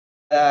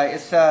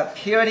It's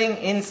peering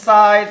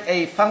inside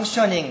a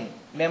functioning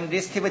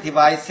Memristive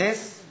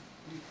devices.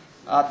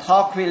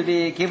 Talk will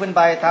be given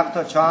by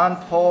Dr. John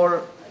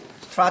Paul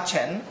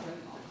Strachan.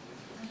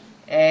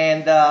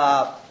 And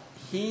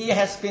he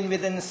has been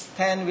within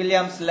Stan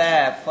Williams'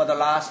 lab for the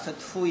last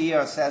 2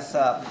 years as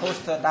a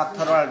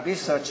postdoctoral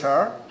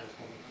researcher.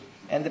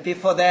 And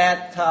before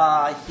that,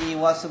 he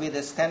was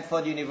with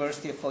Stanford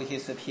University for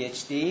his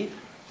PhD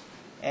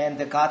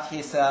and got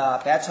his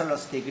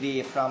bachelor's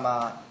degree from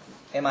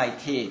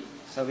MIT.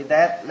 So with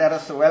that, let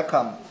us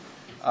welcome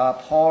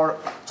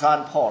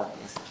John Paul.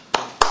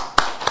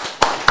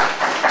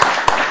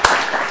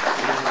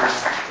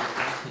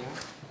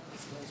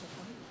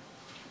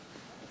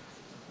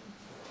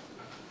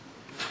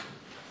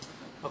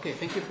 Okay,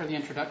 thank you for the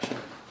introduction.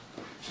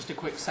 Just a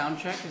quick sound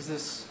check. Is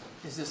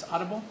this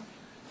audible?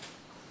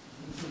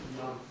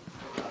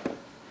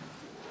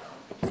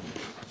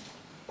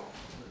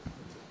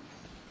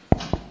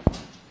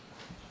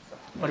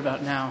 What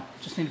about now?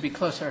 Just need to be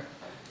closer.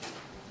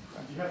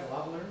 Do you have a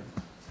leveler?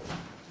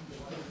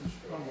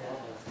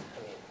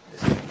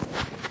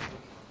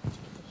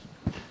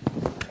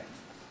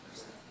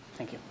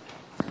 Thank you.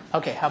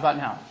 Okay, how about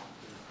now?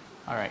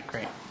 All right,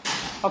 great.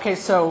 Okay,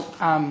 so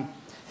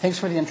thanks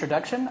for the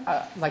introduction.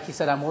 Like you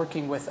said, I'm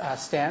working with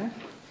Stan.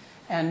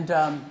 And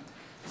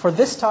for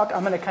this talk,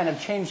 I'm going to kind of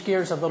change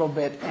gears a little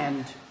bit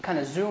and kind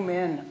of zoom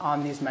in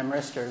on these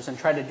memristors and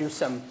try to do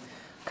some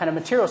kind of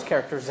materials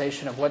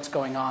characterization of what's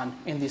going on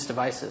in these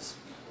devices.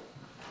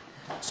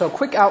 So a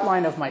quick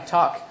outline of my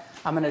talk.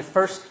 I'm going to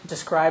first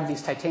describe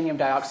these titanium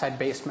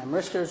dioxide-based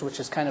memristors, which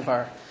is kind of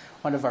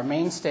one of our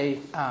mainstay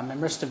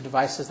memristive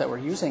devices that we're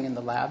using in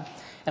the lab.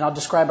 And I'll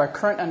describe our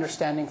current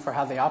understanding for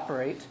how they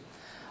operate.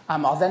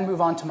 I'll then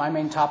move on to my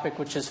main topic,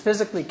 which is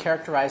physically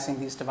characterizing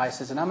these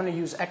devices. And I'm going to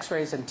use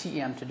X-rays and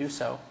TEM to do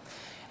so.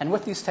 And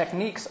with these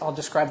techniques, I'll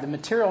describe the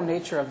material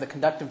nature of the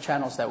conductive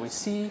channels that we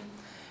see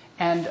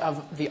and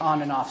of the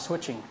on and off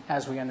switching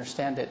as we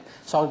understand it.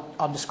 So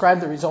I'll describe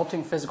the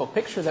resulting physical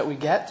picture that we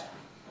get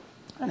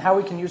and how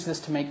we can use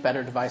this to make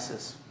better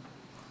devices.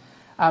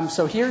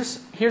 So here's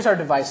our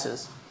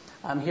devices.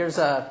 Here's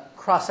a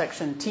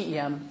cross-section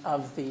TEM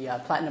of the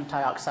platinum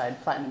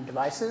dioxide platinum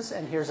devices,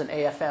 and here's an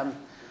AFM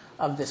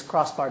of this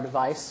crossbar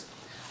device.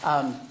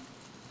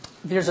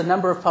 There's a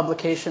number of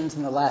publications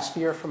in the last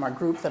year from our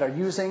group that are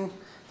using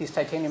these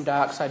titanium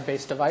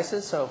dioxide-based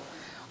devices. So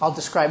I'll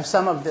describe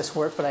some of this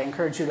work, but I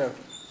encourage you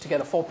to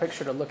get a full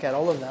picture to look at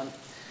all of them.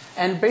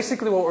 And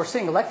basically what we're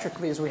seeing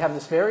electrically is we have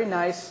this very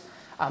nice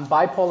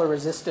bipolar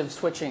resistive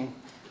switching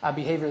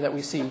behavior that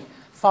we see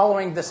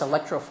following this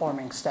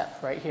electroforming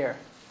step right here.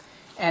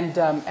 And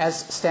as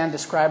Stan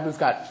described, we've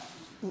got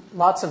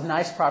lots of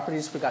nice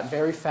properties. We've got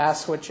very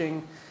fast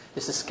switching.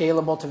 This is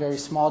scalable to very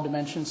small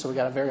dimensions, so we've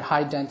got a very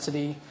high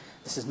density.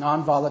 This is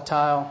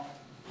non-volatile.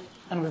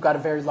 And we've got a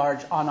very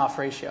large on-off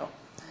ratio.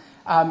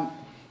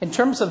 In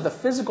terms of the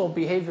physical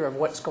behavior of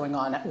what's going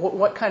on,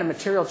 what kind of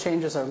material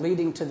changes are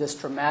leading to this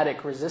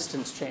dramatic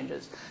resistance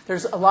changes?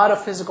 There's a lot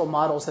of physical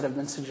models that have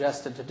been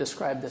suggested to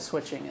describe this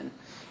switching. And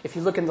if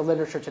you look in the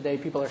literature today,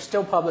 people are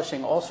still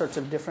publishing all sorts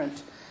of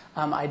different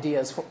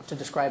ideas to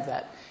describe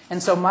that.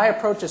 And so my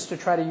approach is to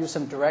try to use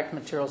some direct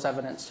materials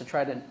evidence to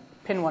try to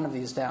pin one of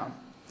these down.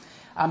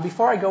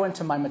 Before I go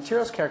into my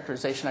materials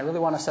characterization, I really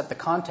want to set the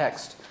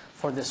context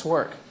for this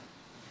work.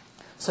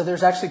 So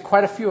there's actually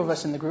quite a few of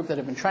us in the group that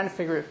have been trying to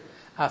figure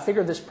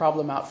this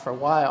problem out for a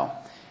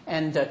while.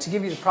 And to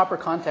give you the proper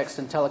context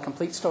and tell a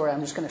complete story,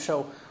 I'm just going to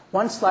show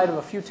one slide of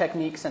a few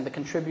techniques and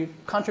the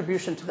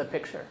contribution to the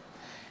picture.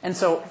 And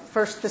so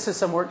first, this is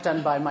some work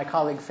done by my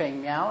colleague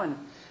Feng Miao. And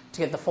to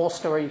get the full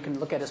story, you can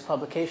look at his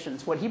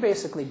publications. What he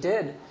basically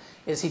did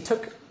is he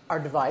took our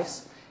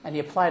device and he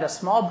applied a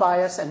small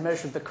bias and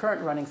measured the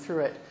current running through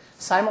it.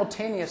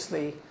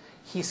 Simultaneously,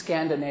 he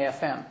scanned an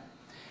AFM.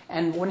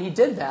 And when he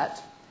did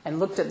that, and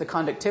looked at the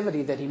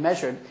conductivity that he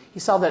measured, he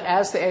saw that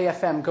as the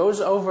AFM goes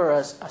over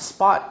a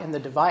spot in the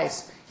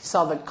device, he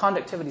saw the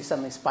conductivity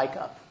suddenly spike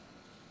up.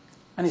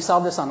 And he saw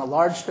this on a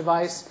large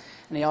device,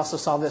 and he also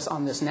saw this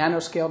on this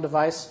nanoscale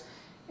device.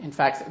 In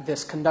fact,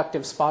 this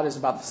conductive spot is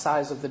about the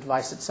size of the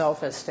device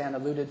itself, as Stan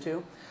alluded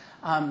to.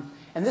 And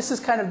this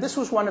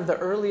was one of the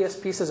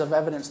earliest pieces of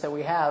evidence that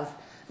we have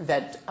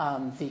that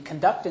the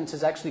conductance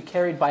is actually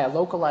carried by a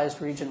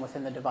localized region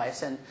within the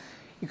device. And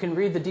you can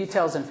read the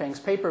details in Feng's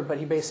paper, but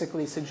he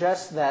basically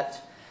suggests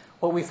that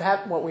what we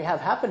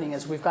have happening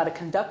is we've got a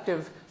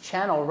conductive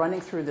channel running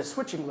through the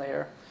switching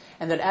layer,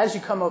 and that as you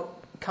come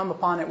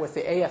upon it with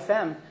the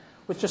AFM,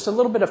 with just a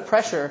little bit of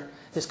pressure,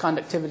 this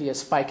conductivity is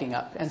spiking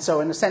up. And so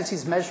in a sense,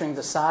 he's measuring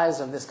the size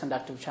of this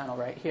conductive channel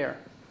right here.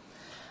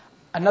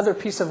 Another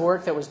piece of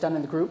work that was done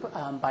in the group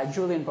by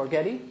Julian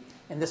Borghetti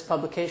in this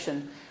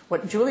publication,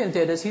 what Julian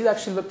did is he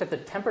actually looked at the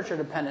temperature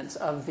dependence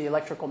of the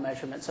electrical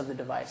measurements of the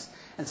device.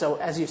 And so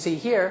as you see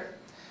here,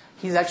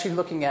 he's actually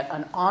looking at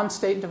an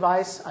on-state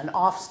device, an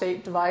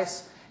off-state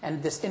device,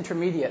 and this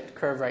intermediate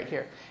curve right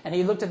here. And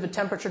he looked at the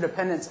temperature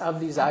dependence of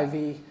these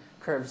IV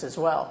curves as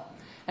well.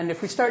 And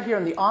if we start here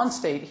in the on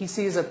state, he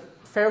sees a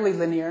fairly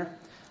linear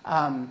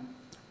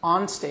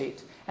on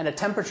state, and a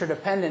temperature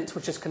dependence,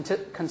 which is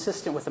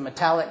consistent with a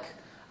metallic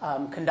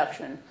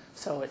conduction.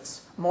 So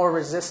it's more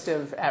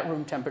resistive at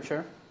room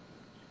temperature.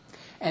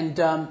 And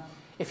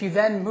if you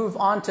then move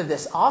on to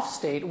this off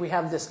state, we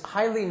have this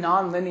highly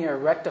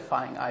nonlinear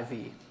rectifying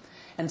IV.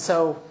 And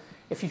so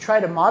if you try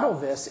to model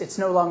this, it's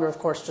no longer, of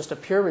course, just a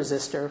pure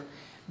resistor.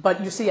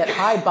 But you see at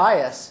high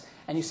bias,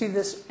 and you see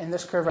this in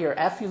this curve right here,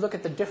 if you look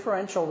at the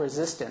differential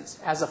resistance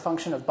as a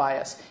function of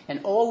bias in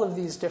all of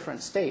these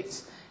different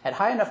states, at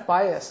high enough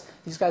bias,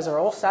 these guys are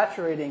all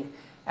saturating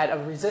at a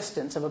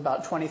resistance of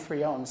about 23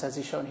 ohms, as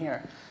is shown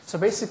here. So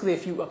basically,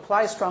 if you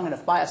apply strong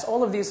enough bias,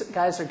 all of these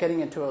guys are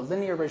getting into a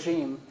linear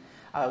regime,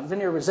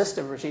 linear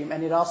resistive regime,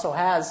 and it also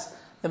has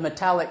the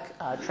metallic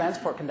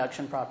transport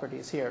conduction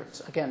properties here.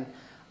 So again,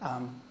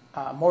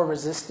 more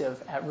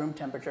resistive at room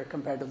temperature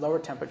compared to lower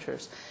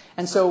temperatures.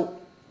 And so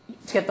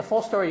to get the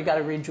full story, you've got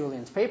to read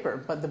Julian's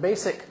paper. But the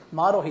basic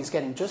model he's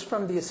getting just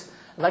from these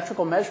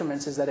electrical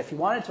measurements is that if you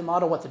wanted to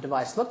model what the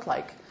device looked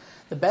like,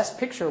 the best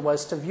picture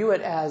was to view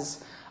it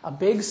as a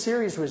big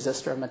series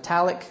resistor, a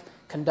metallic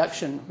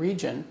conduction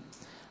region,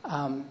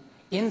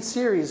 in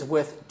series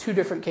with two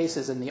different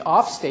cases. In the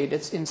off state,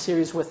 it's in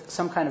series with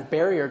some kind of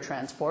barrier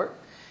transport.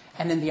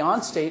 And in the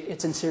on state,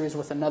 it's in series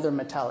with another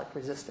metallic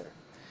resistor.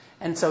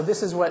 And so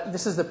this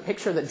is the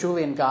picture that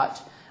Julian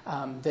got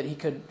that he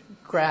could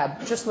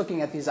grab just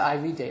looking at these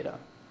IV data.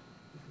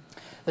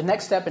 The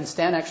next step, and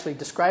Stan actually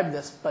described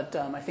this, but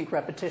I think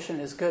repetition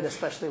is good,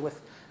 especially with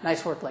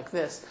nice work like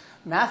this.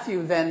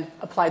 Matthew then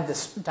applied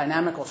this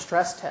dynamical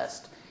stress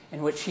test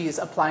in which he's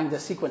applying the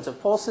sequence of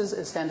pulses,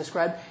 as Stan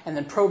described, and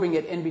then probing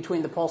it in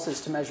between the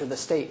pulses to measure the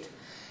state.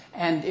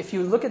 And if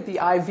you look at the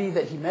IV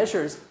that he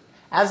measures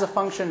as a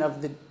function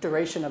of the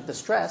duration of the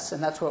stress,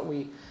 and that's what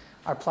we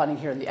are plotting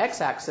here in the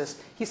x-axis,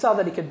 he saw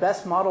that he could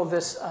best model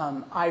this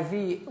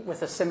IV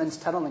with a Simmons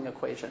tunneling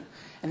equation.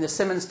 And the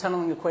Simmons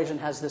tunneling equation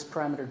has this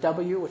parameter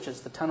W, which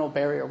is the tunnel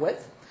barrier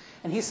width.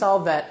 And he saw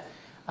that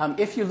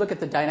if you look at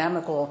the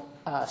dynamical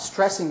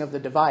stressing of the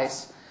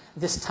device,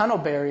 this tunnel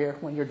barrier,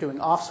 when you're doing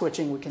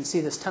off-switching, we can see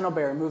this tunnel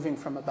barrier moving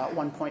from about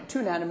 1.2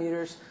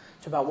 nanometers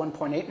to about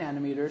 1.8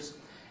 nanometers.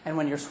 And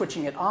when you're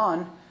switching it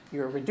on,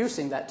 you're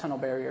reducing that tunnel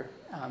barrier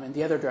in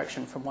the other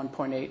direction from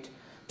 1.8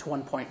 to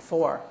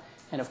 1.4.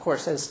 And of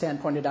course, as Stan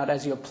pointed out,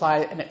 as you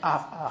apply a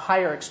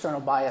higher external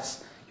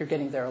bias, you're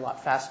getting there a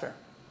lot faster.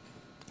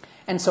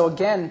 And so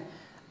again,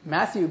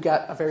 Matthew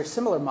got a very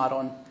similar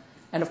model.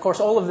 And of course,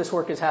 all of this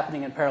work is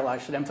happening in parallel, I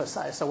should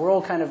emphasize. So we're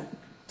all kind of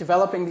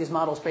developing these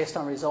models based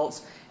on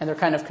results, and they're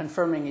kind of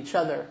confirming each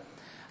other.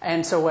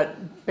 And so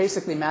what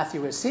basically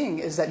Matthew is seeing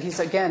is that he's,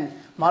 again,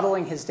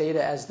 modeling his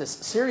data as this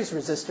series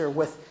resistor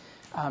with,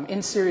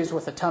 in series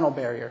with a tunnel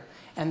barrier.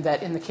 And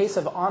that in the case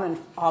of on and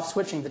off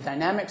switching, the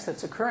dynamics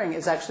that's occurring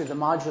is actually the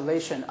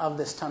modulation of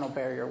this tunnel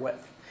barrier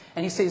width.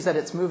 And he sees that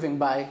it's moving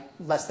by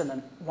less than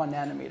 1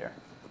 nanometer.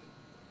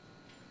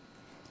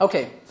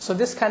 Okay, so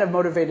this kind of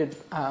motivated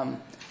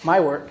my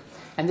work.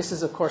 And this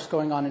is, of course,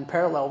 going on in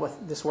parallel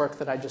with this work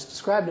that I just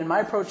described. And my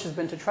approach has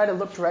been to try to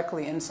look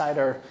directly inside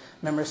our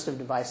memristive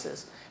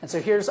devices. And so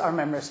here's our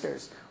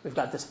memristors. We've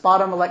got this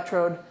bottom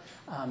electrode,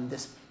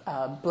 this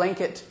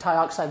blanket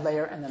tioxide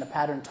layer, and then a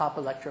patterned top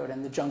electrode.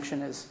 And the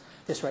junction is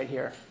this right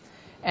here.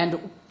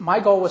 And my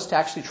goal was to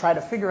actually try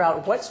to figure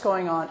out what's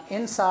going on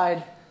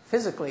inside,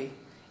 physically,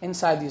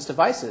 inside these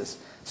devices.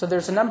 So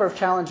there's a number of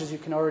challenges you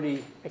can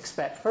already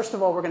expect. First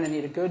of all, we're going to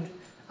need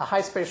a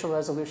high spatial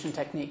resolution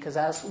technique, because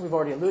as we've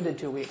already alluded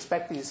to, we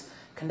expect these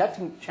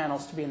conducting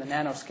channels to be in the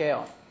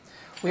nanoscale.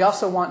 We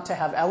also want to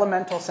have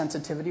elemental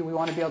sensitivity. We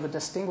want to be able to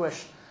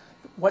distinguish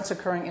what's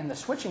occurring in the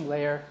switching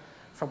layer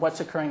from what's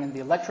occurring in the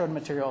electrode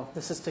material.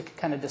 This is to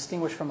kind of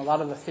distinguish from a lot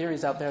of the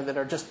theories out there that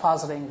are just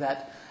positing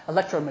that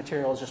electrode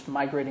material is just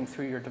migrating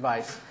through your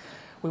device.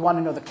 We want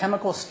to know the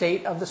chemical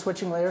state of the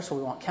switching layer, so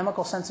we want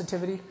chemical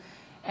sensitivity.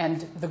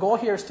 And the goal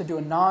here is to do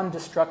a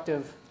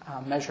non-destructive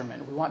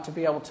measurement. We want to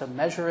be able to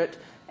measure it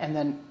and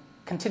then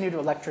continue to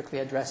electrically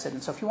address it.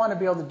 And so if you want to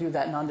be able to do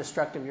that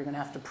non-destructive, you're going to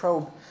have to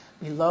probe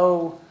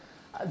below,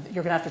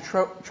 you're going to have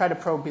to try to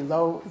probe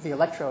below the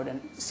electrode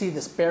and see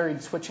this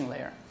buried switching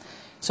layer.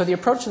 So the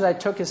approach that I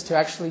took is to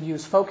actually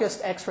use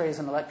focused X-rays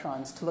and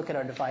electrons to look at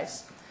our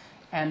device.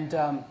 And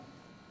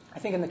I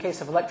think in the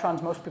case of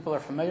electrons, most people are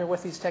familiar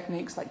with these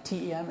techniques like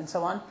TEM and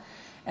so on.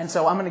 And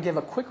so I'm going to give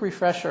a quick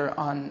refresher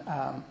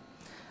on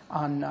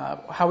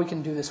how we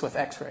can do this with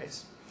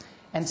X-rays.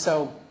 And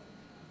so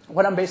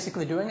what I'm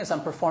basically doing is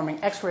I'm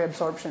performing X-ray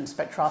absorption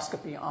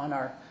spectroscopy on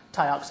our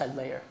tioxide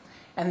layer.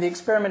 And the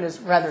experiment is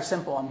rather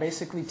simple. I'm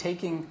basically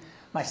taking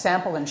my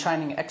sample and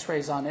shining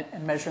X-rays on it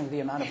and measuring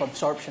the amount of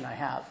absorption I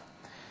have.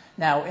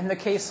 Now, in the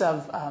case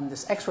of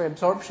this X-ray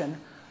absorption,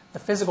 the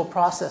physical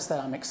process that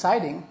I'm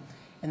exciting,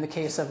 in the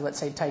case of, let's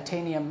say,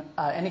 titanium,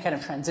 any kind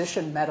of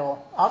transition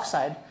metal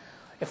oxide,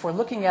 if we're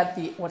looking at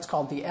what's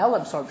called the L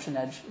absorption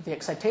edge, the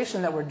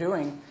excitation that we're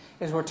doing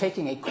is we're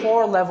taking a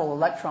core level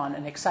electron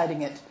and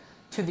exciting it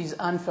to these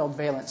unfilled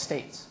valence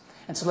states.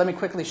 And so let me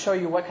quickly show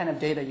you what kind of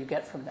data you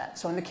get from that.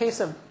 So in the case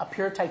of a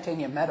pure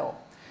titanium metal,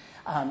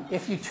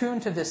 If you tune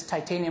to this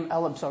titanium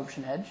L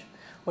absorption edge,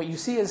 what you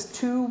see is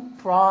two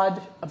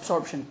broad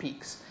absorption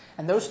peaks.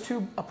 And those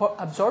two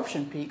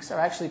absorption peaks are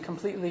actually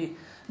completely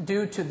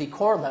due to the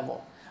core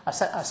level.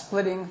 A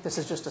splitting, this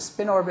is just a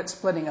spin orbit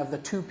splitting of the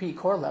 2p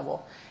core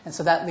level. And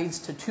so that leads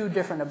to two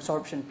different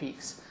absorption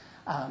peaks.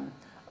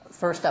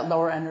 First at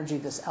lower energy,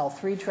 this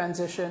L3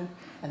 transition,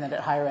 and then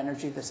at higher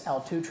energy, this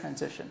L2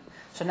 transition.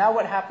 So now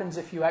what happens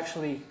if you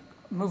actually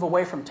move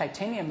away from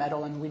titanium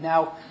metal and we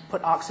now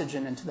put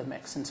oxygen into the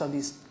mix? And so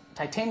these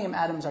titanium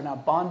atoms are now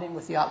bonding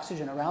with the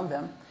oxygen around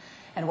them.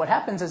 And what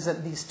happens is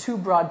that these two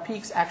broad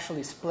peaks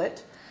actually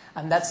split,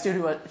 and that's due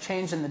to a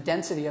change in the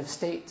density of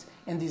state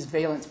in these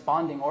valence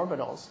bonding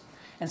orbitals.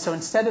 And so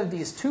instead of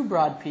these two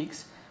broad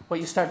peaks, what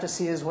you start to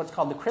see is what's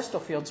called the crystal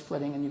field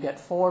splitting, and you get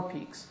 4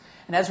 peaks.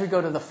 And as we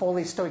go to the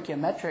fully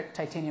stoichiometric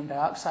titanium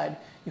dioxide,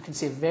 you can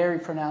see a very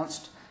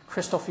pronounced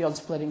crystal field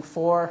splitting,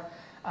 4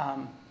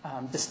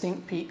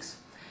 distinct peaks.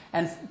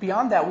 And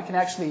beyond that, we can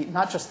actually,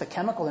 not just the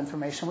chemical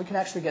information, we can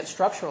actually get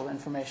structural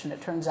information.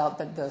 It turns out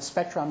that the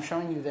spectra I'm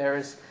showing you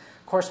there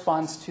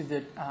corresponds to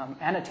the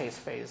anatase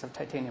phase of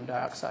titanium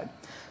dioxide.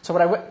 So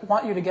what I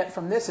want you to get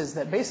from this is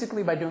that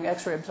basically by doing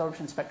X-ray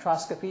absorption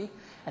spectroscopy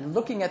and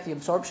looking at the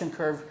absorption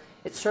curve,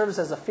 it serves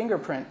as a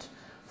fingerprint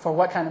for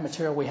what kind of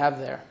material we have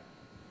there.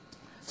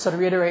 So to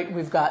reiterate,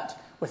 we've got,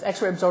 with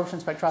X-ray absorption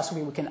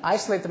spectroscopy, we can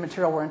isolate the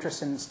material we're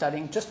interested in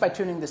studying just by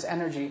tuning this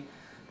energy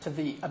to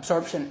the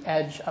absorption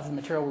edge of the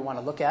material we want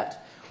to look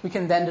at. We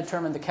can then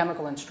determine the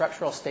chemical and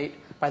structural state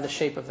by the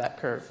shape of that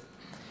curve.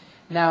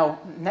 Now,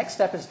 next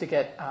step is to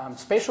get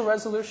spatial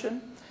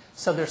resolution.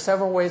 So there's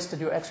several ways to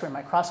do X-ray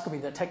microscopy.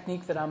 The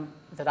technique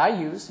that I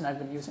use, and I've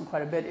been using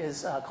quite a bit,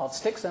 is called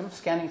STXM,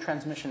 Scanning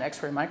Transmission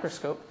X-ray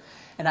Microscope.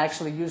 And I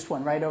actually used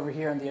one right over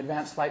here in the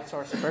Advanced Light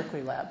Source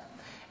Berkeley lab.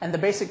 And the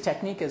basic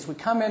technique is we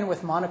come in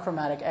with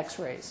monochromatic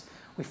X-rays.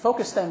 We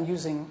focus them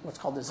using what's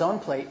called the zone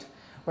plate.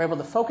 We're able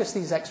to focus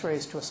these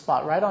X-rays to a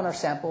spot right on our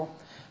sample,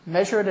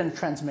 measure it in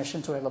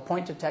transmission, so we have a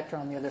point detector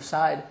on the other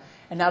side.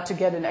 And now to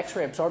get an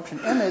X-ray absorption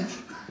image,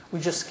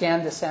 we just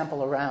scan the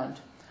sample around,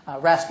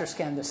 raster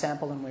scan the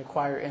sample, and we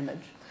acquire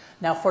image.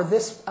 Now for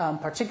this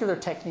particular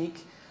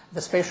technique,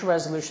 the spatial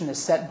resolution is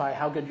set by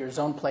how good your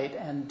zone plate,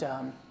 and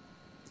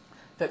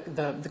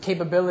the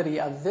capability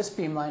of this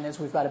beamline is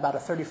we've got about a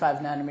 35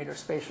 nanometer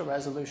spatial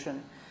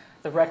resolution.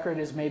 The record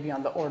is maybe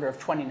on the order of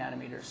 20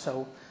 nanometers.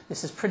 So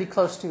this is pretty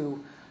close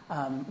to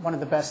one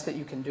of the best that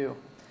you can do.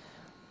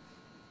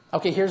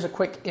 Okay, here's a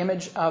quick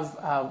image of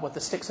what the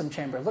STXM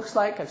chamber looks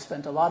like. I've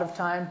spent a lot of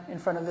time in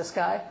front of this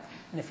guy.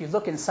 And if you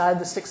look inside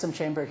the STXM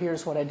chamber,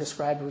 here's what I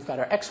described. We've got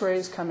our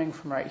X-rays coming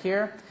from right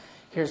here.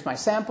 Here's my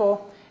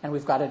sample, and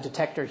we've got a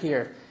detector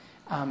here.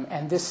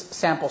 And this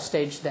sample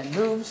stage then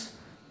moves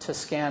to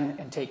scan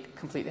and take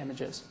complete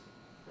images.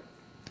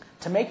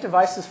 To make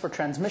devices for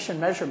transmission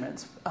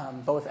measurements,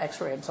 both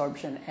X-ray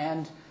absorption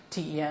and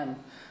TEM,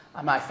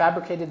 I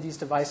fabricated these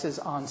devices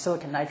on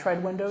silicon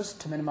nitride windows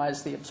to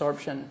minimize the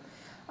absorption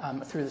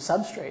through the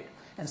substrate.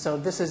 And so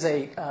this is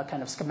a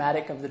kind of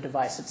schematic of the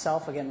device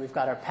itself. Again, we've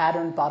got our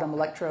patterned bottom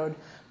electrode,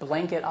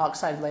 blanket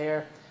oxide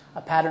layer,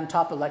 a patterned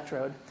top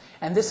electrode.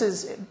 And this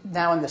is,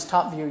 now in this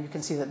top view, you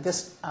can see that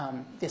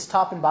this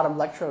top and bottom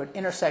electrode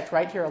intersect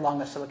right here along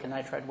the silicon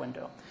nitride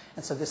window.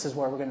 And so this is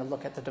where we're going to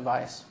look at the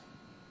device.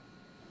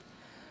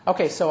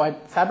 Okay, so I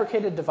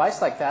fabricated a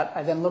device like that.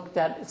 I then looked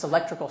at its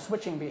electrical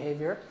switching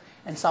behavior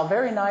and saw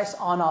very nice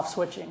on-off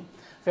switching,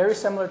 very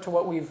similar to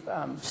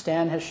what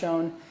Stan has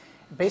shown.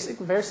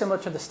 Basically, very similar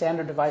to the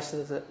standard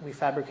devices that we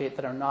fabricate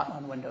that are not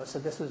on Windows. So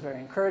this was very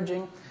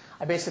encouraging.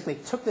 I basically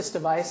took this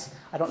device.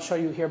 I don't show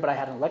you here, but I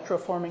had an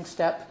electroforming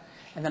step,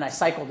 and then I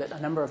cycled it a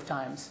number of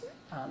times,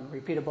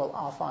 repeatable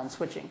off-on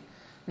switching.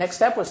 Next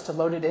step was to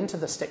load it into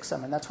the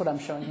STXM, and that's what I'm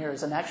showing here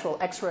is an actual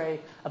X-ray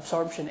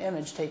absorption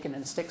image taken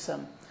in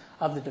STXM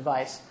of the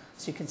device.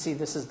 So you can see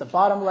this is the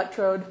bottom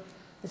electrode,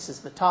 this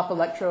is the top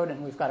electrode,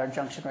 and we've got our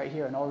junction right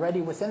here. And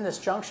already within this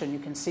junction, you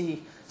can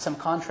see some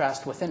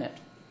contrast within it.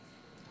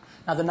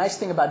 Now, the nice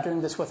thing about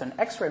doing this with an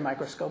X-ray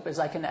microscope is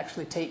I can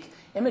actually take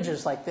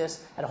images like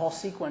this at a whole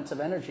sequence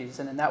of energies,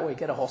 and in that way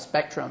get a whole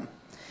spectrum.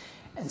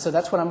 And so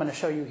that's what I'm going to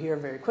show you here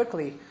very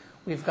quickly.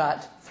 We've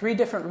got 3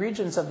 different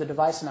regions of the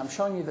device, and I'm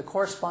showing you the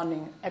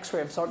corresponding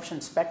X-ray absorption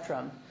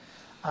spectrum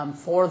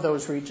for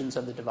those regions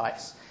of the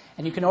device.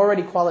 And you can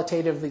already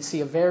qualitatively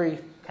see a very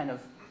kind of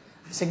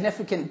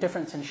significant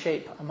difference in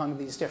shape among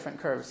these different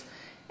curves.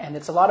 And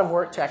it's a lot of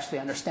work to actually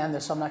understand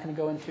this, so I'm not going to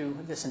go into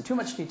this in too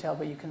much detail,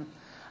 but you can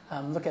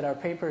look at our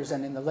papers,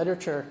 and in the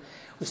literature,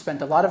 we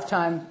spent a lot of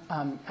time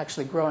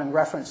actually growing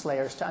reference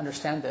layers to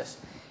understand this.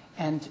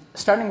 And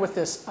starting with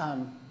this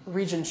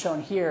region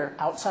shown here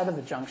outside of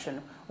the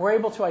junction, we're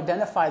able to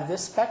identify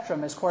this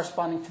spectrum as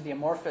corresponding to the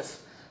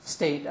amorphous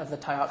state of the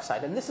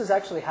dioxide. And this is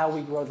actually how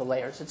we grow the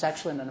layers. It's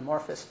actually in an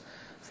amorphous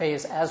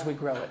phase as we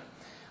grow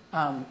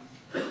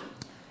it.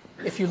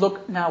 If you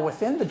look now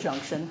within the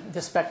junction,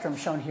 this spectrum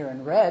shown here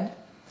in red,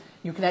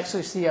 you can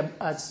actually see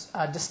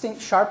a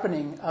distinct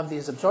sharpening of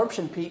these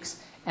absorption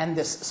peaks and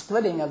this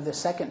splitting of the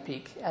second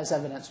peak as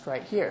evidenced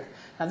right here.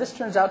 Now this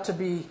turns out to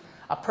be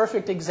a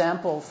perfect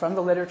example from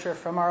the literature,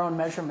 from our own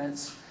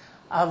measurements,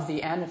 of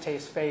the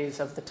anatase phase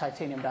of the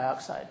titanium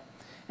dioxide.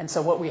 And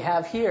so what we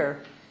have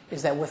here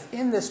is that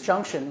within this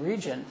junction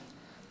region,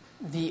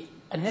 the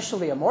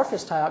initially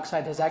amorphous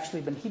dioxide has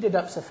actually been heated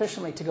up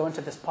sufficiently to go into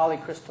this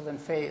polycrystalline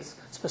phase,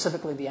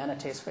 specifically the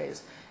anatase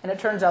phase. And it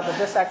turns out that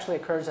this actually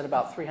occurs at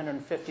about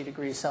 350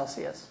 degrees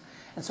Celsius.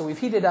 And so we've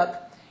heated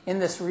up in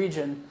this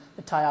region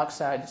the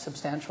dioxide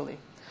substantially.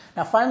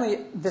 Now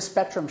finally, this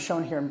spectrum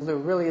shown here in blue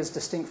really is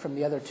distinct from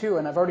the other two,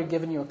 and I've already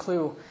given you a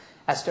clue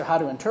as to how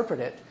to interpret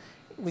it.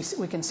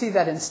 We can see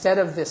that instead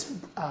of this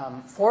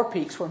 4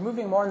 peaks, we're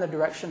moving more in the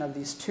direction of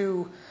these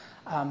 2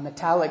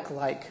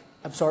 metallic-like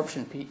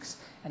absorption peaks.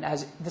 And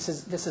as this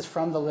is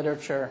from the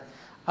literature,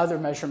 other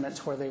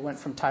measurements where they went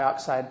from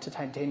dioxide to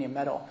titanium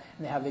metal,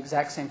 and they have the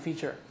exact same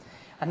feature.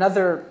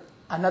 Another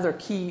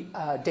key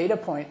data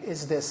point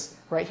is this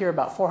right here,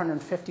 about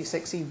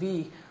 456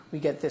 eV, we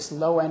get this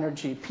low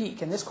energy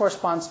peak, and this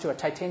corresponds to a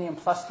titanium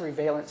 +3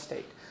 valent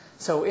state.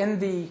 So in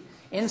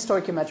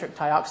stoichiometric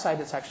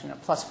dioxide, it's actually in a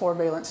 +4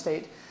 valent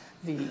state.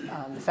 The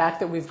fact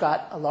that we've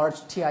got a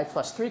large Ti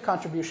 +3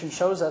 contribution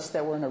shows us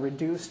that we're in a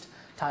reduced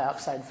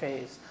dioxide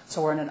phase.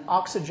 So we're in an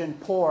oxygen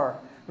poor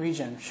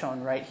region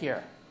shown right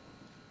here.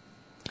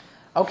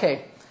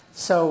 Okay,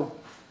 so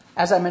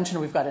as I mentioned,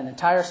 we've got an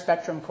entire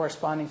spectrum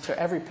corresponding to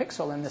every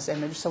pixel in this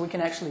image, so we can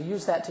actually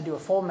use that to do a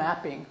full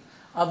mapping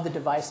of the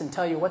device and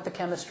tell you what the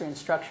chemistry and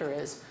structure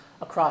is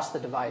across the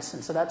device.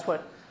 And so that's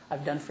what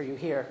I've done for you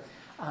here.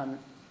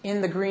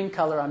 In the green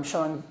color, I'm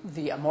showing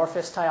the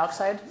amorphous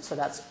dioxide, so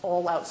that's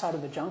all outside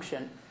of the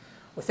junction.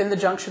 Within the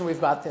junction, we've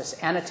got this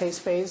anatase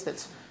phase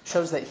that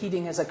shows that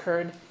heating has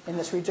occurred in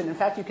this region. In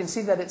fact, you can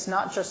see that it's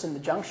not just in the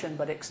junction,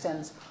 but it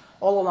extends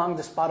all along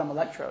this bottom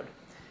electrode.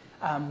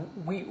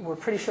 We're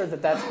pretty sure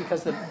that that's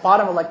because the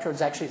bottom electrode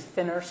is actually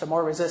thinner, so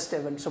more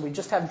resistive, and so we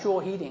just have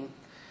Joule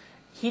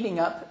heating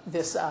up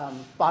this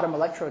bottom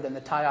electrode and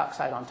the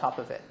dioxide on top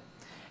of it.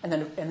 And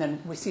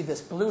then we see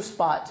this blue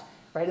spot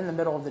right in the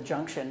middle of the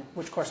junction,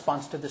 which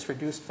corresponds to this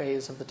reduced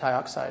phase of the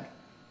dioxide.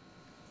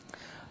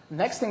 The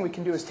next thing we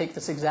can do is take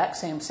this exact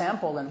same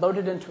sample and load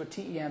it into a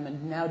TEM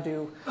and now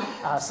do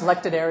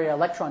selected area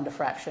electron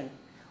diffraction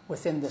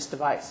within this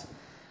device.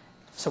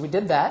 So we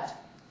did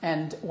that,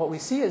 and what we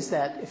see is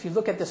that if you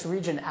look at this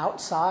region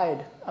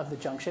outside of the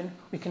junction,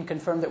 we can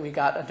confirm that we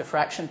got a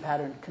diffraction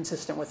pattern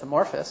consistent with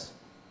amorphous.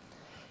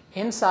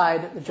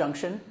 Inside the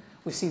junction,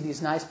 we see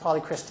these nice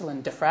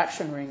polycrystalline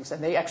diffraction rings,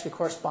 and they actually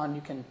correspond.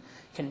 You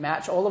can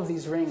match all of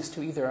these rings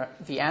to either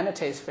the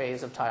anatase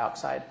phase of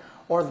dioxide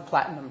or the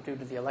platinum due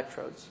to the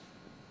electrodes.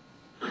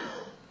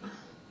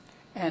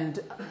 And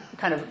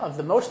kind of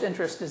the most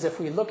interest is if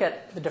we look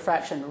at the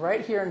diffraction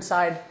right here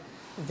inside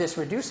this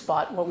reduced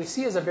spot, what we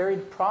see is a very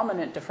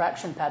prominent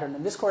diffraction pattern,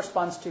 and this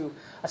corresponds to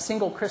a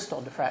single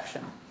crystal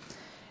diffraction.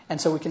 And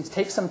so we can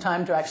take some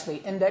time to actually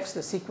index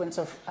the sequence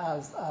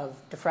of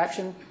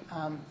diffraction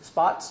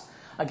spots.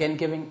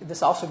 Again,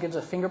 this also gives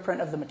a fingerprint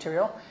of the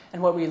material.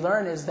 And what we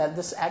learn is that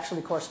this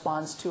actually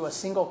corresponds to a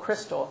single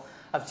crystal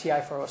of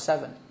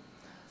Ti407.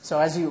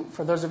 So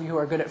for those of you who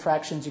are good at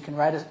fractions, you can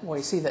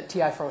see that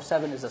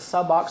Ti407 is a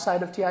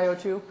suboxide of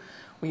TiO2.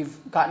 We've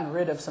gotten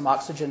rid of some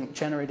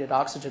generated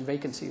oxygen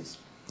vacancies.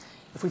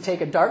 If we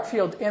take a dark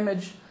field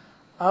image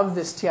of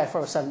this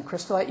Ti407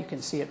 crystallite, you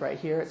can see it right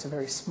here. It's a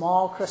very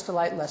small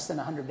crystallite, less than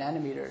 100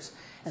 nanometers.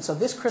 And so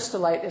this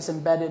crystallite is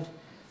embedded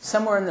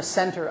somewhere in the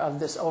center of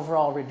this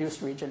overall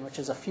reduced region, which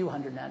is a few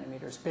hundred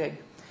nanometers big.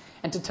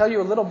 And to tell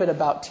you a little bit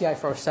about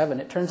Ti407,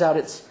 it turns out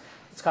it's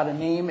got a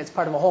name. It's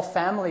part of a whole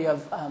family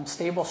of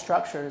stable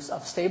structures,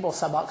 of stable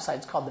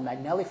suboxides called the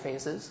Magnelli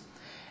phases.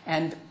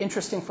 And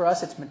interesting for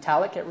us, it's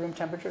metallic at room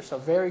temperature, so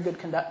very good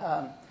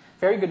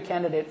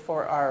candidate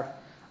for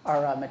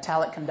our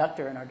metallic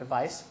conductor in our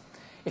device.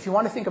 If you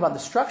want to think about the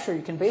structure,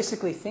 you can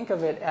basically think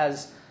of it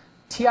as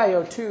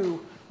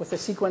TiO2 with a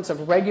sequence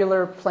of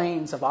regular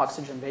planes of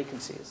oxygen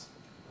vacancies.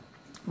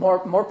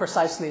 More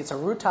precisely, it's a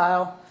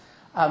rutile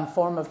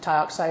form of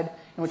dioxide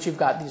in which you've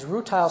got these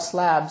rutile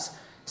slabs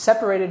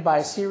separated by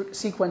a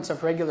sequence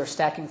of regular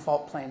stacking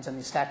fault planes, and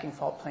these stacking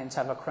fault planes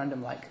have a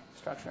corundum-like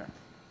structure.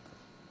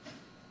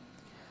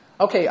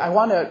 Okay, I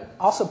want to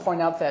also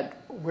point out that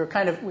we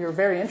were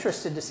very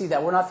interested to see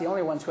that we're not the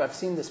only ones who have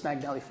seen this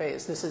Magnelli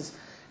phase. This is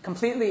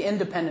completely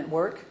independent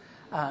work.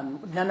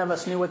 None of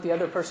us knew what the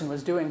other person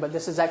was doing, but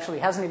this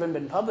hasn't even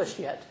been published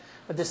yet.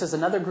 But this is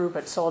another group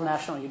at Seoul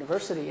National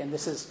University, and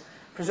this is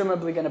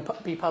presumably going to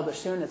be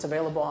published soon. It's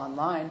available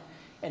online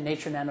in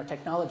Nature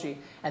Nanotechnology.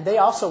 And they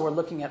also were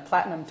looking at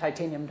platinum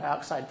titanium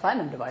dioxide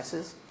platinum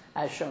devices,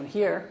 as shown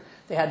here.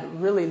 They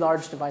had really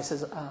large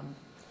devices. I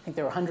think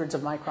they were hundreds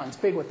of microns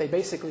big. What they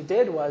basically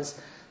did was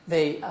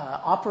they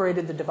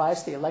operated the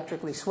device, they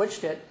electrically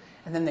switched it,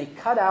 and then they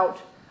cut out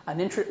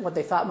what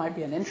they thought might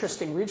be an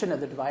interesting region of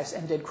the device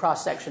and did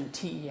cross-section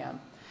TEM.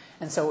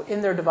 And so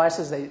in their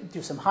devices, they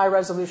do some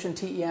high-resolution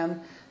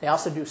TEM. They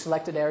also do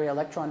selected area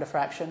electron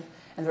diffraction,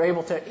 and they're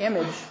able to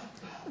image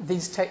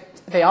these.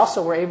 They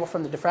also were able,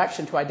 from the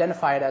diffraction, to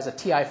identify it as a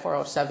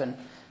Ti407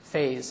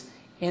 phase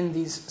in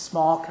these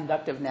small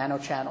conductive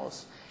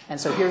nanochannels. And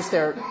so here's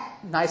their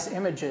nice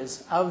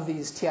images of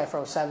these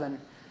TI-407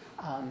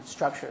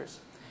 structures.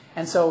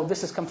 And so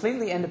this is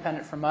completely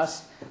independent from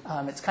us.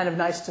 It's kind of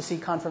nice to see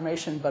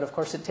confirmation, but of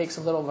course it takes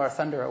a little of our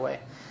thunder away.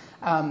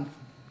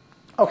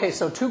 Okay,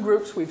 so two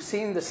groups. We've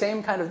seen the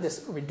same kind of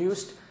this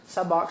reduced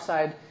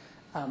suboxide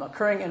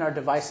occurring in our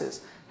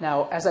devices.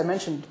 Now, as I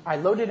mentioned, I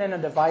loaded in a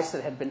device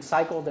that had been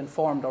cycled and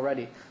formed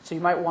already. So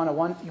you might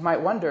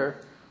wonder,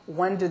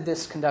 when did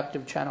this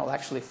conductive channel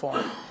actually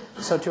form?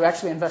 So to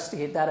actually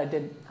investigate that, I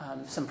did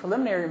some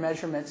preliminary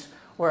measurements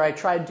where I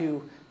tried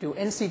to do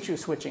in situ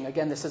switching.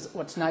 Again, this is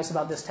what's nice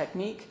about this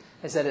technique,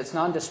 is that it's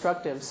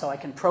non-destructive, so I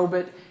can probe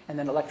it and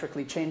then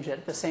electrically change it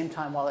at the same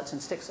time while it's in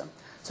Stixum.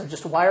 So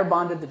just wire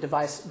bonded the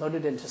device,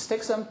 loaded into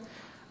Stixum.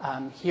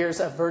 Here's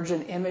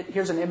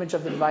an image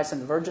of the device in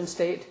the virgin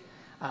state.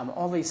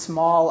 Only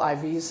small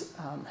IVs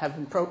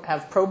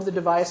have probed the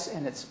device,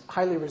 and it's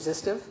highly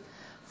resistive.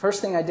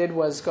 First thing I did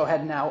was go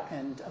ahead now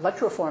and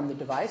electroform the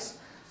device.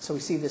 So we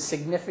see this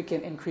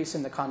significant increase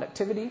in the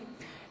conductivity.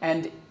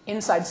 And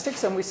inside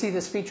Stixum, we see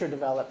this feature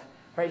develop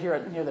right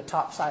here near the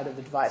top side of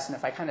the device. And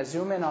if I kind of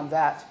zoom in on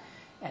that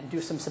and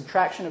do some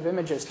subtraction of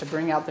images to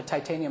bring out the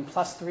titanium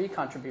 +3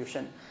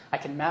 contribution, I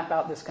can map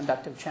out this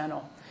conductive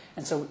channel.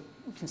 And so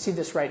you can see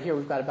this right here.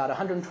 We've got about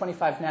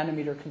 125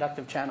 nanometer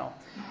conductive channel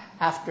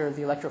after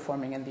the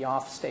electroforming in the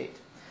off state.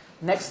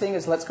 Next thing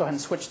is let's go ahead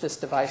and switch this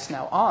device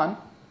now on.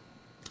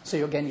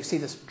 So again, you see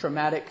this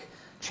dramatic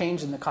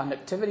change in the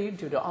conductivity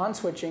due to on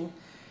switching.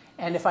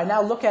 And if I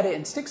now look at it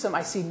in Stixum,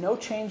 I see no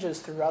changes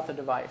throughout the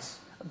device.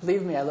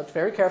 Believe me, I looked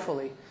very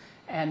carefully.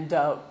 And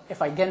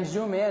if I again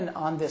zoom in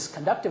on this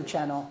conductive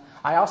channel,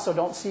 I also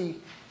don't see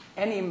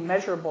any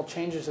measurable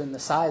changes in the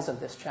size of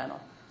this channel.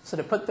 So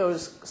to put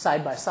those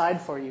side by side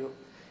for you,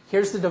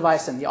 here's the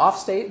device in the off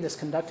state, this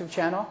conductive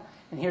channel,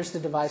 and here's the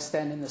device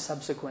then in the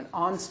subsequent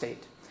on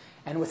state.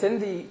 And within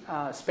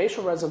the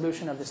spatial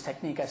resolution of this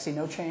technique, I see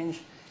no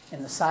change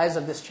in the size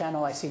of this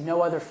channel. I see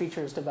no other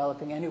features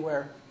developing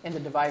anywhere in the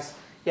device,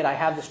 yet I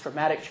have this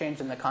dramatic change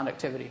in the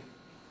conductivity.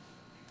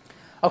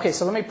 Okay,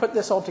 so let me put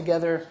this all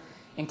together,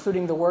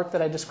 including the work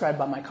that I described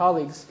by my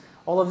colleagues.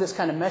 All of this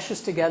kind of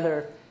meshes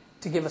together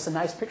to give us a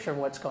nice picture of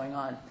what's going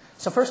on.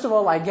 So first of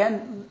all, I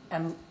again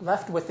am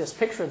left with this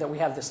picture that we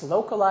have this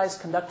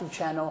localized conductive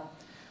channel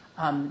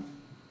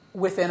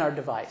within our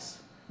device,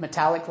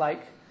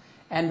 metallic-like.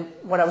 And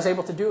what I was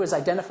able to do is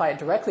identify it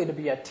directly to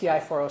be a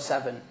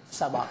TI-407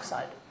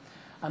 suboxide.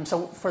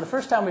 So for the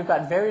first time, we've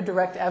got very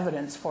direct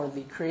evidence for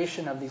the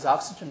creation of these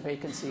oxygen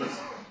vacancies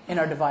in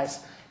our device.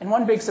 And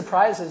one big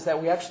surprise is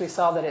that we actually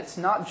saw that it's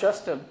not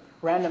just a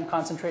random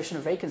concentration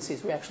of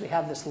vacancies. We actually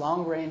have this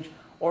long-range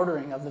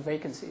ordering of the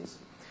vacancies.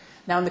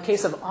 Now, in the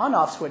case of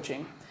on-off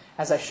switching,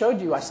 as I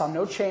showed you, I saw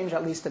no change,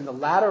 at least in the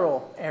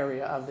lateral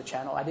area of the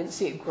channel. I didn't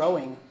see it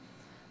growing.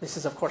 This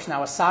is, of course,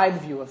 now a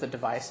side view of the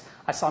device.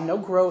 I saw no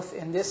growth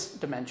in this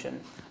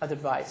dimension of the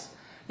device.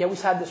 Yet we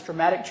had this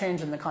dramatic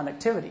change in the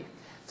conductivity.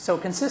 So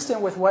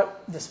consistent with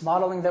what this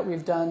modeling that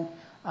we've done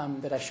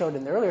that I showed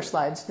in the earlier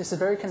slides, this is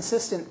very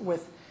consistent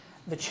with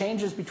the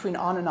changes between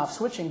on and off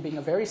switching being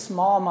a very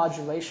small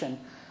modulation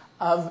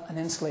of an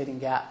insulating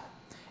gap.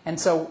 And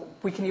so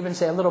we can even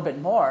say a little bit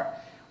more.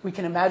 We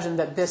can imagine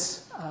that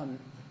this,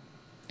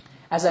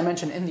 as I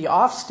mentioned, in the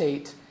off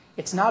state,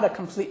 it's not a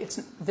complete,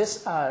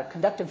 this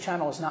conductive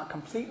channel is not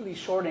completely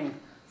shorting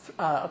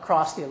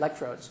across the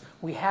electrodes.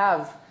 We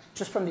have,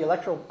 just from the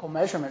electrical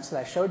measurements that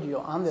I showed you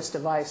on this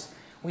device,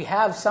 we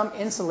have some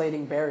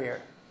insulating barrier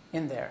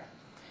in there.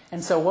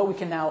 And so what we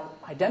can now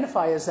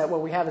identify is that what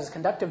we have is a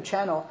conductive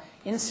channel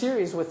in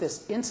series with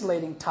this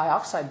insulating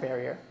tioxide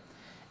barrier.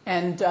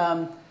 And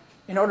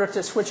in order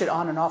to switch it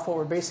on and off, what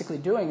we're basically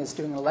doing is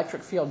doing an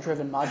electric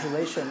field-driven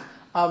modulation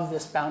of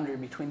this boundary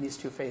between these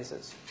two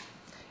phases.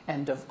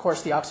 And of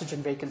course, the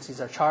oxygen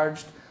vacancies are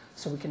charged,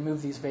 so we can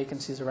move these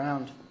vacancies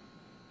around.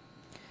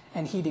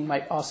 And heating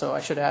might also, I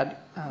should add,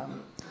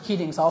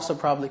 heating's also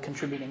probably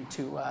contributing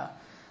to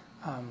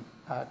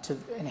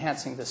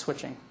enhancing the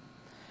switching.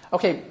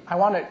 Okay, I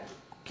want to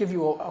give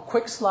you a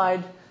quick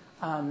slide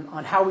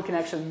on how we can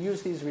actually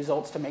use these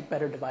results to make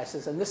better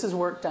devices. And this is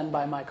work done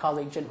by my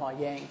colleague Jinhua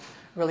Yang,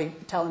 really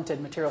talented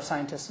material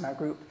scientist in our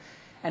group.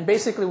 And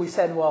basically we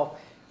said, well,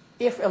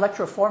 if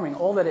electroforming,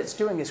 all that it's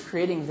doing is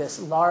creating this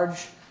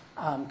large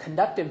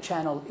conductive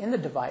channel in the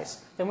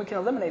device, then we can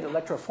eliminate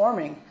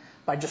electroforming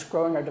by just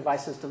growing our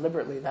devices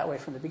deliberately that way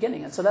from the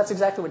beginning. And so that's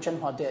exactly what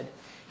Jinhua did.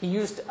 He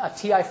used a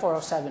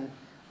TI-407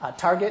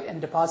 target and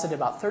deposited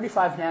about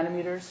 35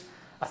 nanometers,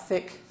 a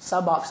thick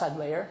suboxide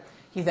layer.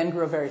 He then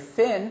grew a very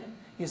thin,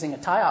 using a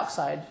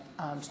tioxide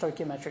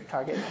stoichiometric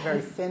target, a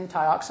very thin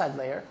tioxide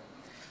layer.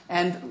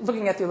 And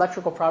looking at the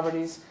electrical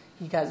properties,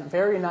 he has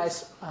very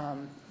nice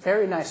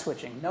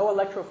switching. No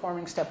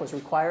electroforming step was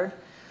required.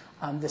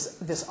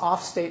 This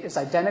off state is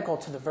identical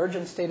to the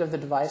virgin state of the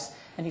device,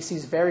 and he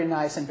sees very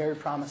nice and very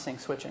promising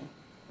switching.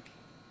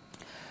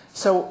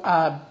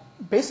 So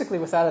basically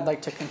with that, I'd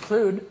like to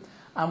conclude.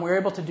 We were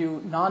able to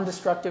do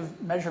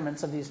non-destructive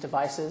measurements of these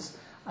devices.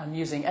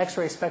 Using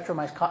X-ray spectral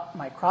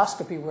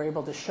microscopy, we're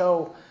able to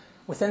show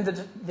within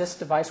this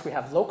device we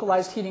have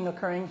localized heating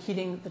occurring,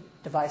 heating the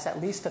device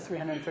at least to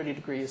 330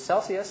 degrees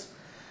Celsius.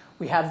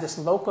 We have this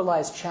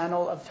localized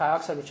channel of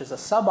dioxide, which is a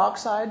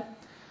suboxide,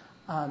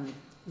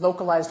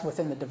 localized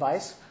within the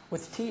device.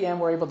 With TEM,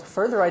 we're able to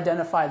further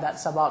identify that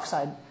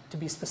suboxide to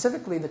be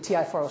specifically the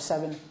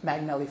Ti407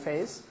 Magnelli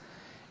phase.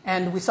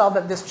 And we saw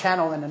that this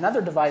channel in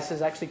another device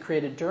is actually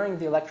created during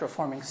the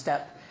electroforming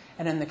step.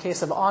 And in the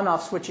case of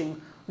on-off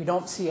switching, we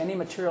don't see any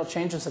material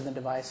changes in the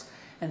device.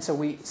 And so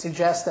we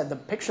suggest that the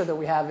picture that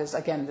we have is,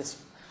 again,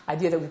 this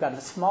idea that we've got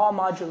a small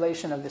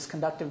modulation of this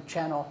conductive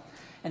channel.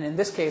 And in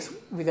this case,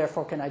 we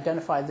therefore can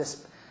identify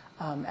this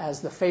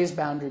as the phase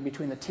boundary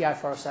between the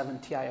Ti407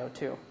 and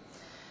TiO2.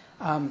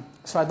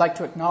 So I'd like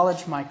to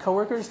acknowledge my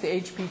coworkers, the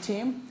HP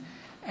team.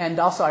 And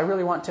also, I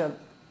really want to,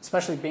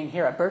 especially being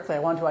here at Berkeley, I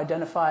want to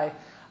identify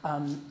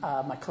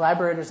my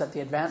collaborators at the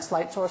Advanced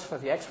Light Source for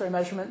the X-ray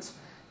measurements,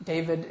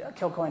 David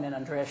Kilcoyne and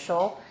Andreas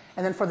Scholl.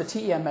 And then for the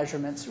TEM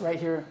measurements, right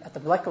here at the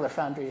Molecular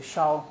Foundry is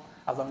Shao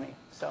Aloni.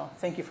 So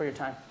thank you for your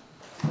time.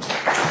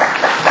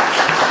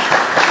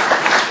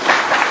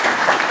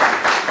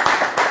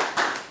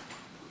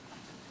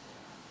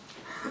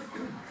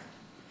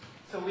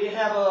 So we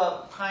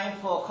have time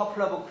for a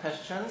couple of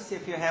questions,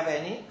 if you have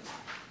any.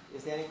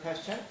 Is there any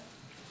question?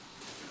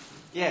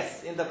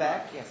 Yes, in the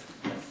back. Yes.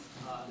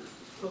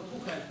 So two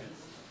questions.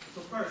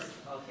 So first,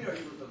 here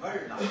is the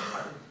very last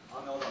part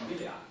on our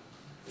Amelia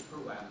to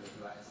program the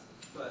device.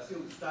 So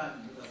assume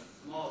Stan in a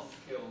small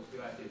scale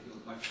device use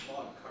much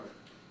smaller current.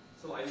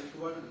 So are you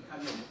sure the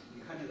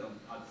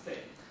mechanisms are the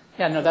same?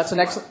 Yeah, no, that's an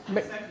excellent.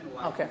 The second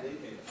one okay. is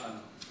related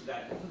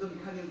that if the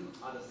mechanisms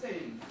are the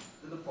same,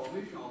 then the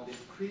formation of this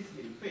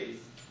crystalline phase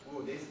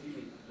will this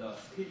limit the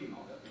scaling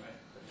of the device?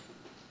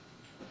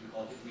 Because it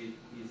will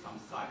need some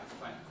size,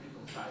 quite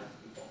critical size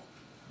before.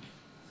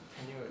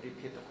 Can you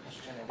repeat the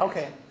question again?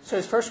 Okay. So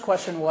his first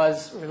question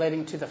was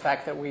relating to the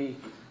fact that we,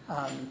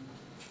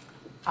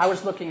 I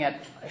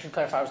should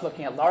clarify, I was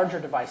looking at larger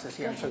devices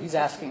here. And so he's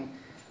asking,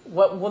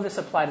 what will this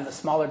apply to the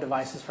smaller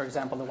devices, for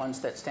example, the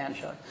ones that Stan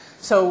showed?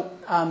 So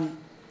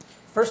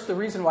first, the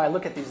reason why I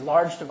look at these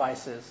large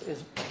devices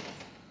is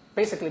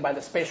basically by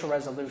the spatial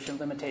resolution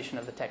limitation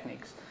of the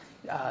techniques.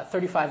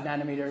 35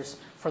 nanometers,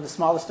 for the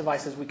smallest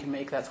devices we can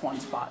make, that's one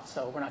spot.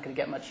 So we're not going to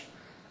get much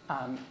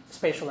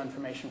spatial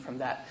information from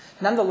that.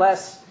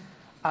 Nonetheless,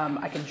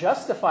 I can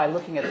justify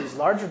looking at these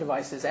larger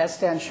devices. As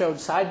Stan showed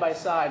side by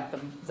side,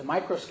 the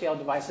microscale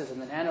devices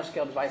and the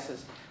nanoscale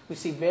devices, we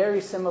see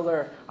very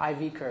similar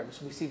IV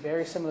curves. We see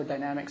very similar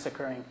dynamics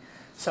occurring.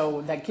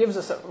 So that gives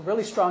us a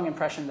really strong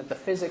impression that the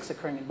physics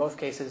occurring in both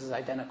cases is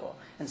identical.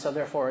 And so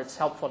therefore, it's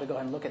helpful to go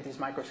ahead and look at these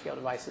microscale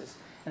devices,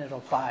 and it'll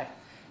apply.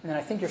 And then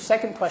I think your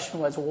second question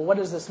was, well, what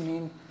does this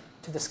mean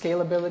to the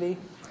scalability?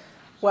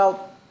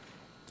 Well,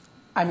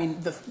 I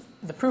mean,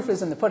 the proof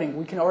is in the pudding.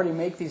 We can already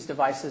make these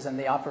devices, and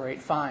they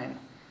operate fine.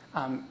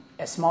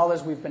 As small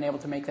as we've been able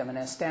to make them, and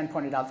as Stan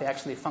pointed out, they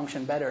actually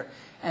function better.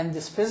 And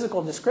this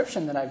physical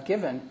description that I've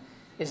given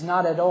is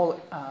not at all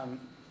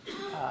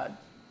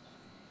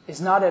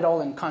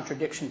in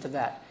contradiction to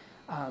that.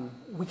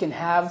 We can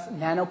have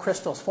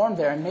nanocrystals formed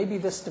there, and maybe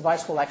this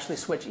device will actually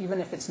switch, even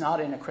if it's not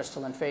in a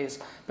crystalline phase,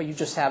 but you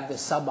just have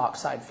this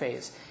suboxide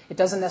phase. It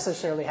doesn't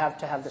necessarily have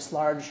to have this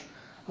large,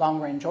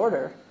 long-range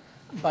order,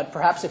 but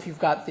perhaps if you've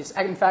got this,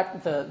 in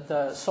fact,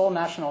 the Seoul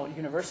National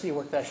University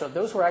work that I showed,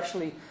 those were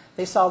actually,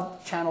 they saw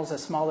channels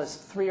as small as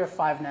 3 or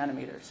 5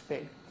 nanometers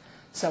big.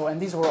 So, and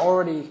these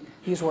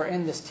were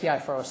in this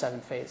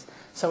Ti407 phase.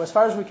 So as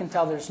far as we can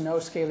tell, there's no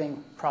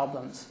scaling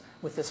problems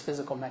with this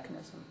physical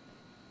mechanism.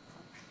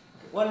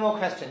 One more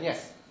question,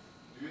 yes.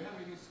 Do you have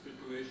any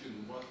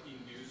speculation what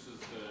induces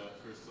the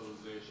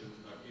crystallization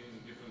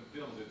in different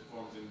films? It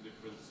forms in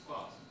different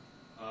spots.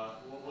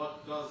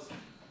 What does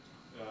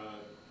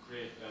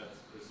create that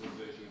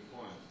crystallization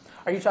point?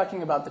 Are you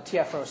talking about the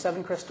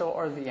Ti407 crystal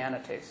or the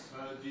anatase?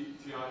 The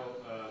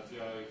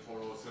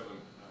Ti407.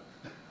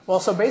 Well,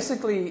 so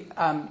basically,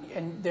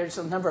 and there's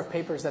a number of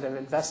papers that have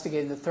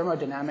investigated the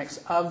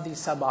thermodynamics of these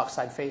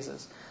suboxide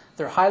phases.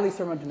 They're highly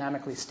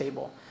thermodynamically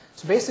stable.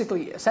 So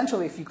basically,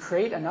 essentially, if you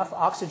create enough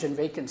oxygen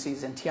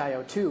vacancies in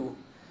TiO2,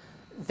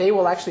 they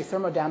will actually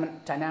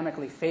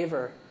thermodynamically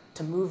favor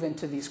to move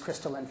into these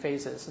crystalline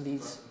phases,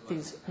 these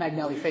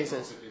Magnelli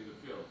phases.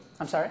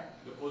 I'm sorry?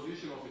 The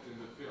position of it in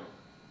the film.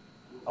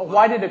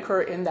 Why did it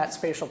occur in that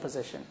spatial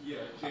position? Yeah,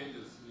 it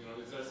changes. You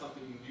know, is there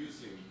something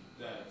inducing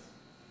that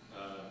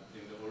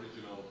in the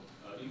original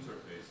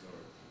interface?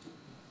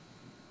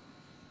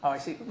 Oh, I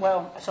see.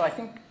 Well, so I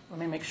think, let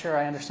me make sure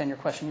I understand your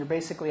question. You're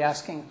basically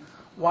asking,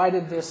 why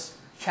did this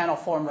channel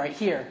form right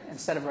here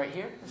instead of right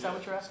here? Is that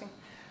what you're asking?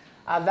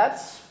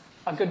 That's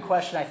a good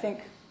question. I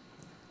think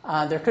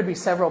there could be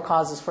several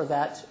causes for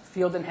that.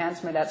 Field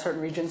enhancement at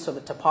certain regions, so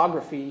the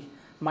topography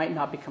might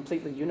not be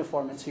completely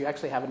uniform, and so you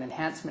actually have an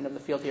enhancement of the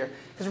field here.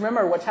 Because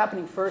remember, what's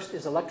happening first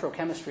is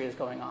electrochemistry is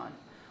going on.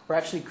 we're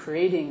actually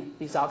creating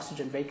these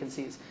oxygen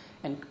vacancies.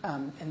 And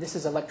this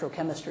is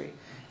electrochemistry.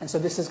 And so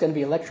this is going to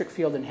be electric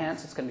field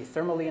enhanced. It's going to be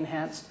thermally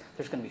enhanced.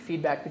 There's going to be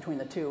feedback between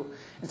the two.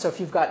 And so if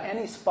you've got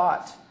any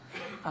spot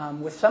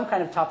with some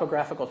kind of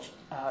topographical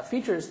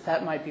features,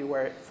 that might be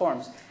where it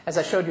forms. As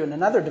I showed you in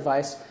another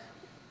device,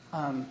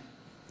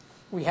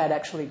 we had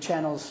actually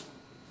channels.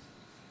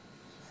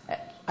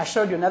 I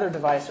showed you another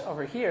device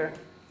over here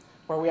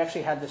where we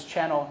actually had this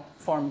channel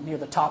form near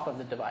the top of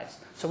the device.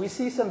 So we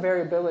see some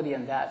variability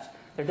in that.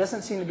 There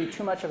doesn't seem to be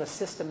too much of a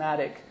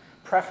systematic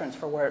preference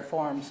for where it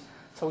forms.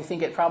 So we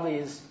think it probably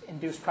is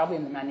induced probably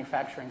in the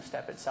manufacturing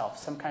step itself.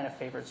 Some kind of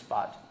favored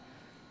spot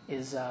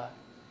is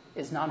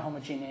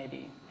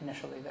non-homogeneity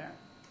initially there.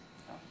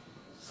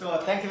 So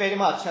thank you very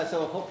much.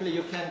 So hopefully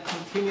you can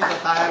continue the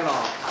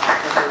dialogue.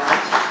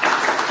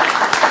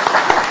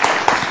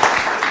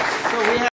 So we have